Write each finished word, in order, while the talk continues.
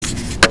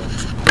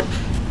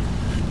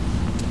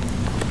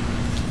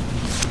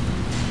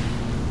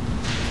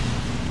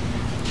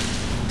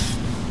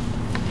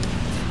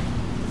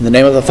In the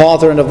name of the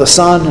Father, and of the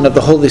Son, and of the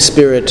Holy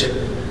Spirit.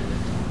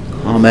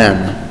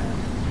 Amen.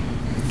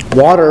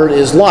 Water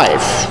is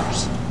life.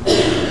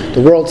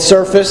 The world's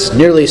surface,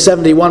 nearly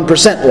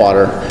 71%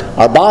 water.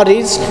 Our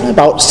bodies,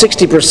 about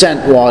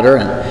 60% water.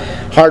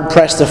 And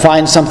hard-pressed to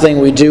find something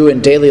we do in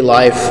daily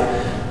life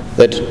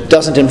that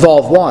doesn't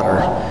involve water.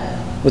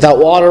 Without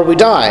water, we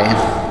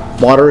die.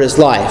 Water is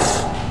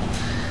life.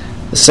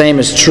 The same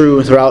is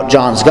true throughout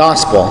John's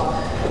Gospel.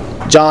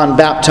 John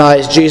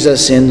baptized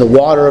Jesus in the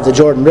water of the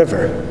Jordan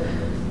River.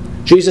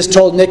 Jesus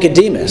told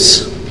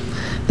Nicodemus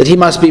that he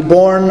must be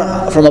born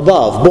from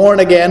above, born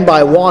again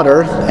by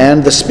water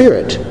and the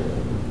Spirit.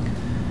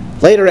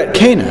 Later at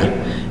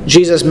Cana,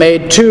 Jesus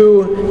made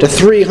 200 to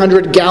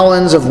 300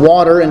 gallons of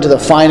water into the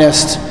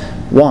finest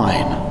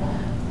wine.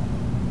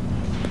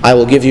 I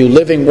will give you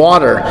living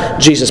water,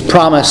 Jesus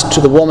promised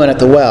to the woman at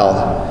the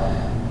well.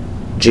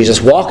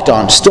 Jesus walked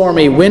on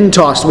stormy,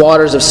 wind-tossed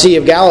waters of Sea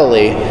of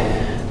Galilee.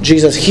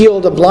 Jesus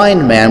healed a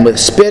blind man with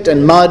spit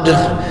and mud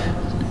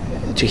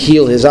to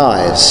heal his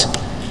eyes.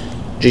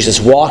 Jesus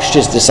washed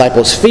his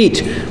disciples'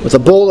 feet with a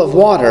bowl of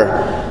water.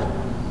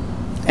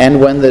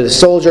 And when the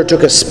soldier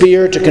took a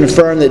spear to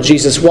confirm that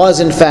Jesus was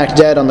in fact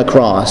dead on the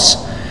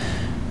cross,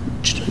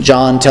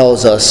 John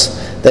tells us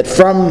that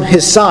from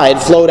his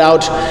side flowed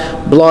out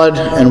blood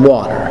and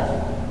water.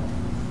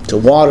 So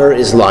water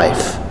is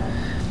life.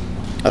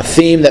 A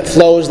theme that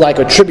flows like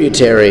a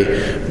tributary,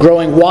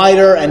 growing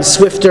wider and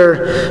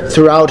swifter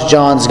throughout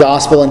John's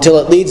Gospel until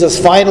it leads us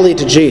finally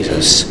to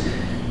Jesus,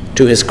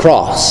 to his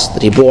cross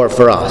that he bore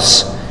for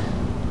us,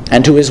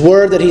 and to his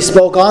word that he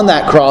spoke on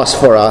that cross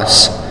for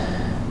us.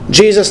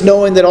 Jesus,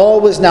 knowing that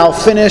all was now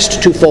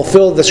finished to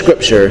fulfill the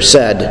Scripture,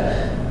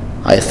 said,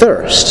 "I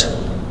thirst."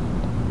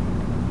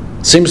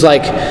 Seems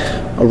like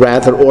a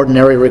rather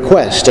ordinary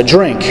request, a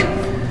drink.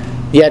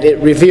 Yet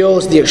it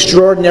reveals the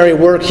extraordinary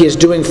work he is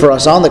doing for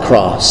us on the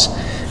cross,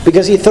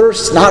 because he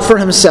thirsts not for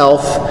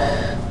himself,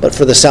 but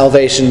for the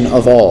salvation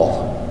of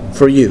all,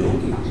 for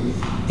you.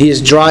 He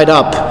is dried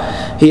up.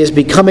 He is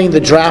becoming the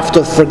draught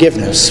of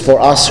forgiveness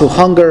for us who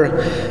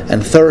hunger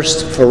and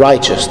thirst for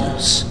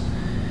righteousness.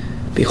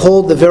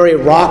 Behold the very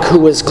rock who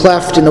was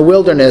cleft in the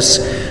wilderness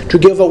to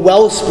give a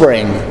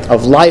wellspring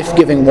of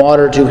life-giving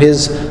water to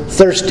his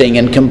thirsting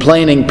and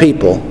complaining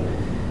people.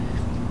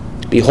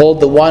 Behold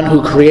the one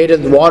who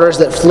created waters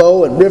that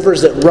flow and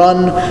rivers that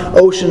run,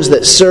 oceans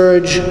that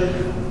surge,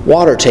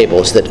 water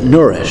tables that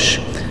nourish,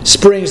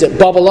 springs that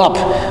bubble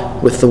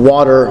up with the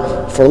water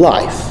for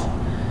life.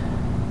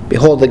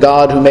 Behold the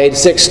God who made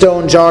 6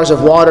 stone jars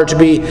of water to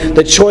be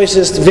the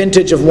choicest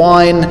vintage of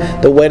wine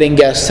the wedding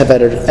guests have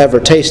ever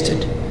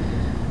tasted.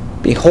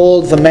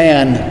 Behold the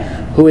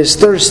man who is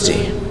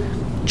thirsty,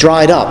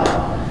 dried up,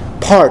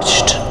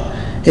 parched,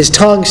 his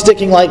tongue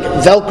sticking like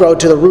Velcro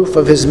to the roof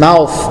of his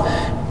mouth,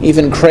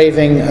 even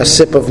craving a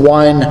sip of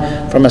wine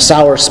from a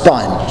sour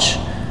sponge.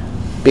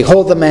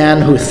 Behold the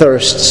man who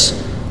thirsts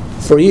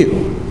for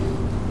you.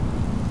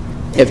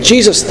 If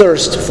Jesus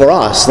thirsts for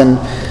us, then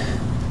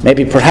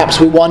maybe perhaps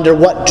we wonder,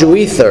 what do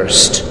we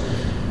thirst?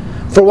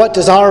 For what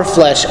does our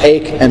flesh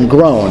ache and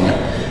groan?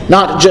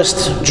 Not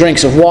just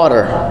drinks of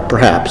water,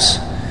 perhaps.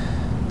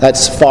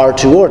 That's far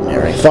too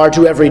ordinary, far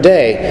too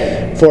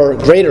everyday. For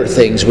greater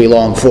things we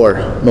long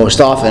for most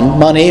often: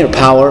 money or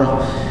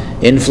power,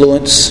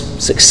 influence,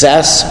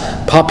 success,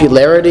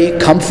 popularity,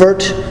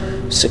 comfort,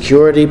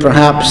 security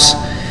perhaps.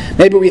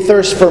 Maybe we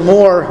thirst for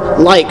more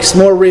likes,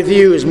 more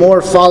reviews, more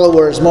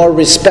followers, more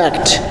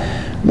respect,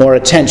 more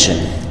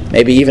attention,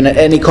 maybe even at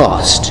any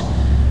cost.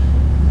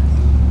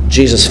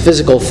 Jesus'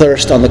 physical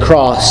thirst on the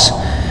cross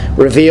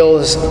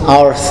reveals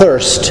our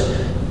thirst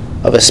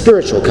of a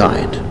spiritual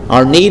kind,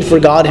 our need for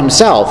God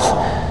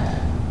himself.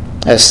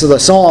 As the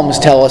Psalms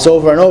tell us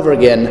over and over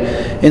again,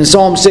 in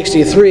Psalm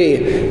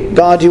 63,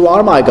 God, you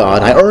are my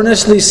God. I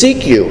earnestly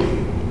seek you.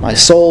 My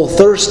soul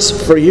thirsts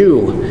for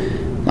you.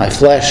 My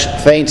flesh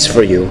faints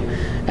for you,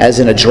 as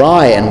in a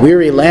dry and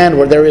weary land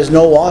where there is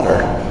no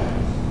water.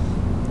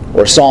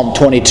 Or Psalm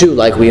 22,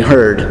 like we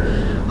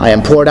heard, I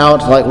am poured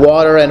out like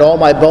water, and all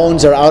my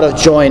bones are out of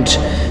joint.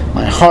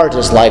 My heart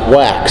is like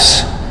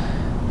wax.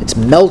 It's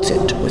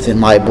melted within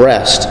my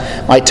breast.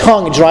 My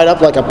tongue dried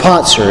up like a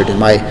potsherd, and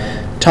my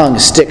tongue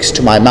sticks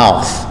to my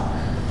mouth.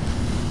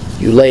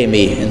 You lay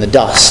me in the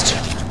dust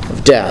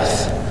of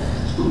death.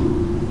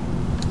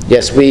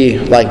 Yes, we,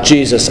 like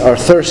Jesus, are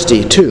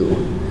thirsty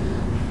too.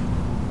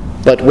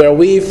 But where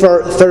we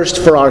thirst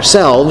for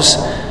ourselves,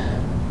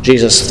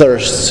 Jesus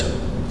thirsts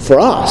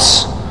for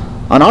us,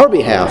 on our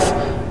behalf,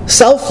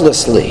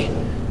 selflessly.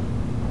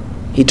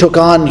 He took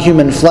on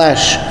human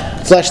flesh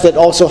that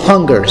also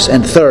hungers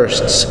and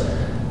thirsts,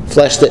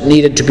 flesh that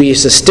needed to be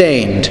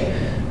sustained,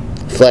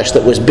 flesh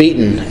that was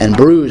beaten and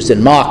bruised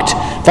and mocked,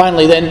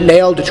 finally then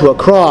nailed to a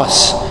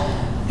cross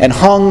and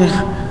hung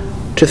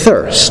to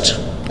thirst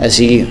as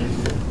he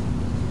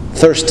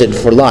thirsted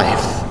for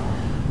life,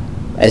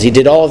 as he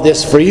did all of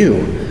this for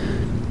you.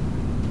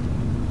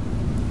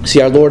 See,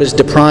 our Lord is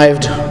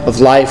deprived of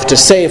life to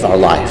save our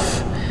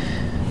life.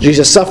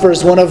 Jesus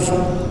suffers one of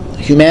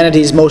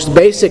humanity's most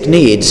basic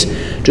needs,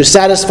 to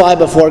satisfy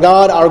before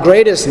God our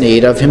greatest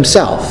need of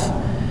himself.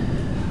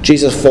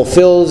 Jesus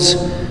fulfills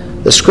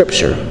the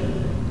Scripture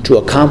to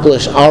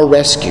accomplish our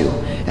rescue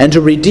and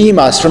to redeem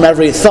us from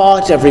every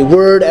thought, every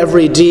word,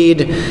 every deed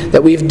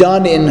that we've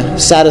done in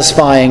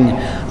satisfying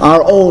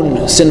our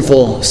own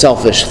sinful,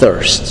 selfish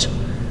thirsts.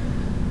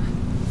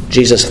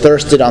 Jesus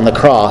thirsted on the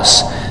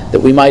cross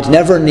that we might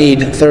never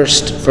need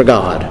thirst for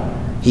God.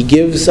 He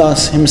gives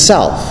us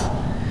himself.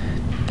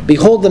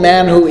 Behold the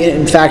man who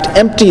in fact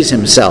empties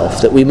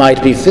himself that we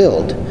might be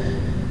filled,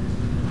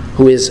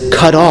 who is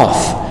cut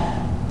off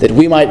that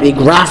we might be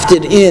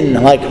grafted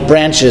in like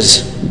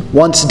branches,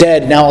 once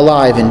dead, now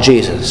alive in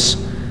Jesus.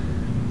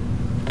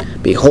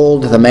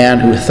 Behold the man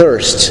who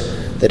thirsts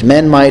that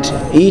men might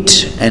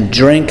eat and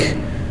drink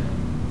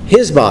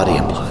his body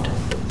and blood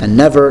and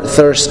never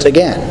thirst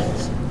again.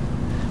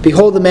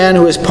 Behold the man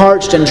who is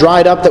parched and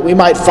dried up that we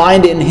might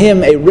find in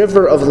him a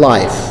river of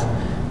life.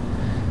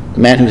 The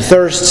man who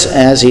thirsts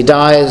as he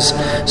dies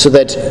so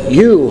that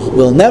you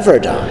will never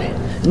die.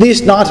 At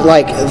least not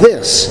like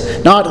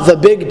this, not the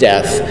big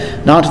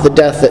death, not the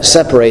death that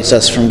separates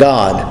us from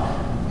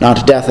God,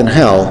 not death in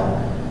hell.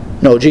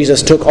 No,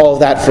 Jesus took all of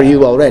that for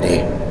you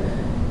already.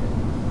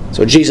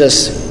 So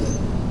Jesus,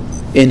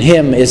 in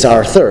him is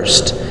our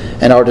thirst,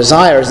 and our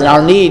desires and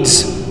our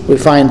needs, we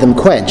find them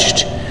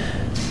quenched.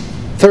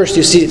 Thirst,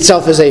 you see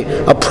itself as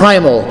a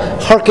primal,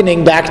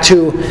 hearkening back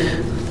to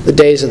the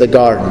days of the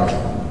garden.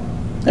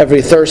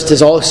 Every thirst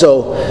is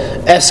also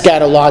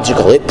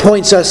eschatological. It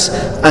points us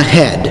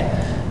ahead,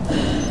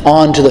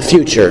 on to the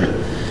future,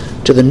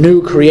 to the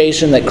new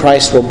creation that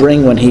Christ will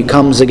bring when he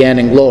comes again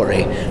in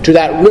glory, to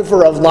that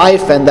river of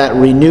life and that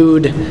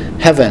renewed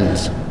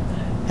heavens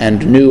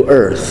and new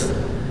earth.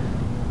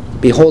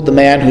 Behold the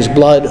man whose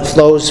blood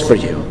flows for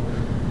you,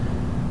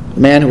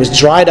 the man who is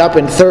dried up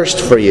in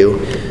thirst for you,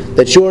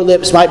 that your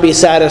lips might be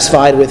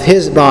satisfied with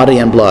his body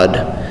and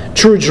blood.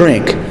 True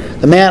drink,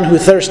 the man who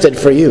thirsted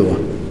for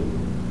you,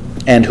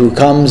 and who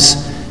comes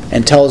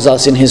and tells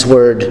us in his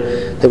word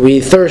that we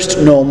thirst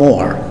no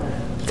more.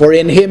 For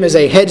in him is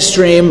a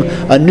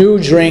headstream, a new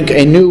drink,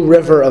 a new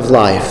river of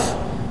life.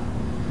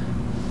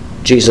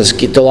 Jesus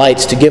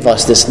delights to give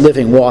us this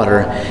living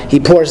water. He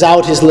pours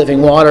out his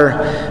living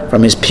water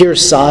from his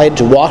pierced side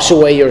to wash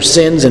away your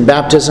sins in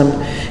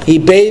baptism. He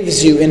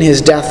bathes you in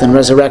his death and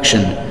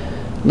resurrection.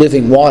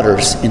 Living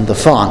waters in the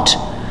font,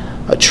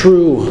 a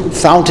true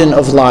fountain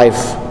of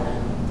life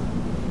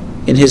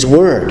in his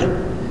word.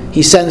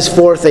 He sends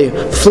forth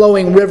a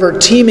flowing river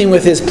teeming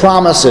with his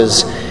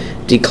promises,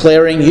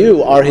 declaring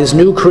you are his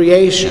new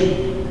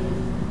creation.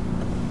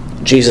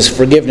 Jesus'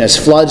 forgiveness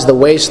floods the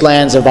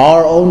wastelands of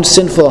our own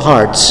sinful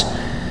hearts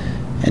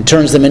and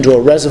turns them into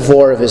a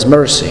reservoir of his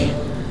mercy.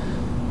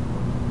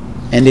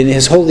 And in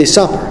his Holy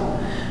Supper,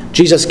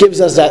 Jesus gives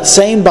us that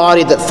same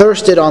body that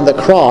thirsted on the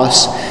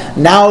cross,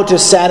 now to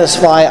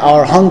satisfy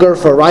our hunger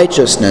for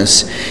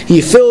righteousness.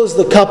 He fills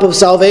the cup of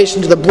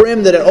salvation to the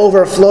brim that it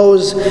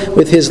overflows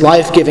with his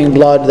life-giving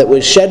blood that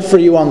was shed for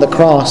you on the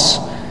cross,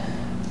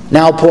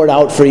 now poured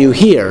out for you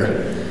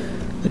here,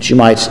 that you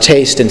might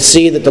taste and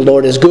see that the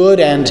Lord is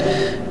good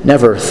and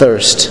never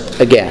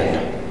thirst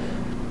again.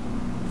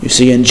 You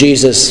see, in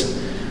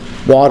Jesus,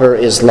 water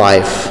is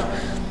life,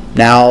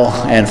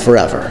 now and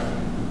forever.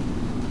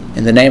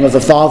 In the name of the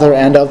Father,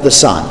 and of the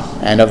Son,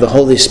 and of the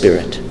Holy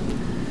Spirit.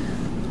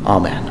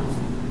 Amen.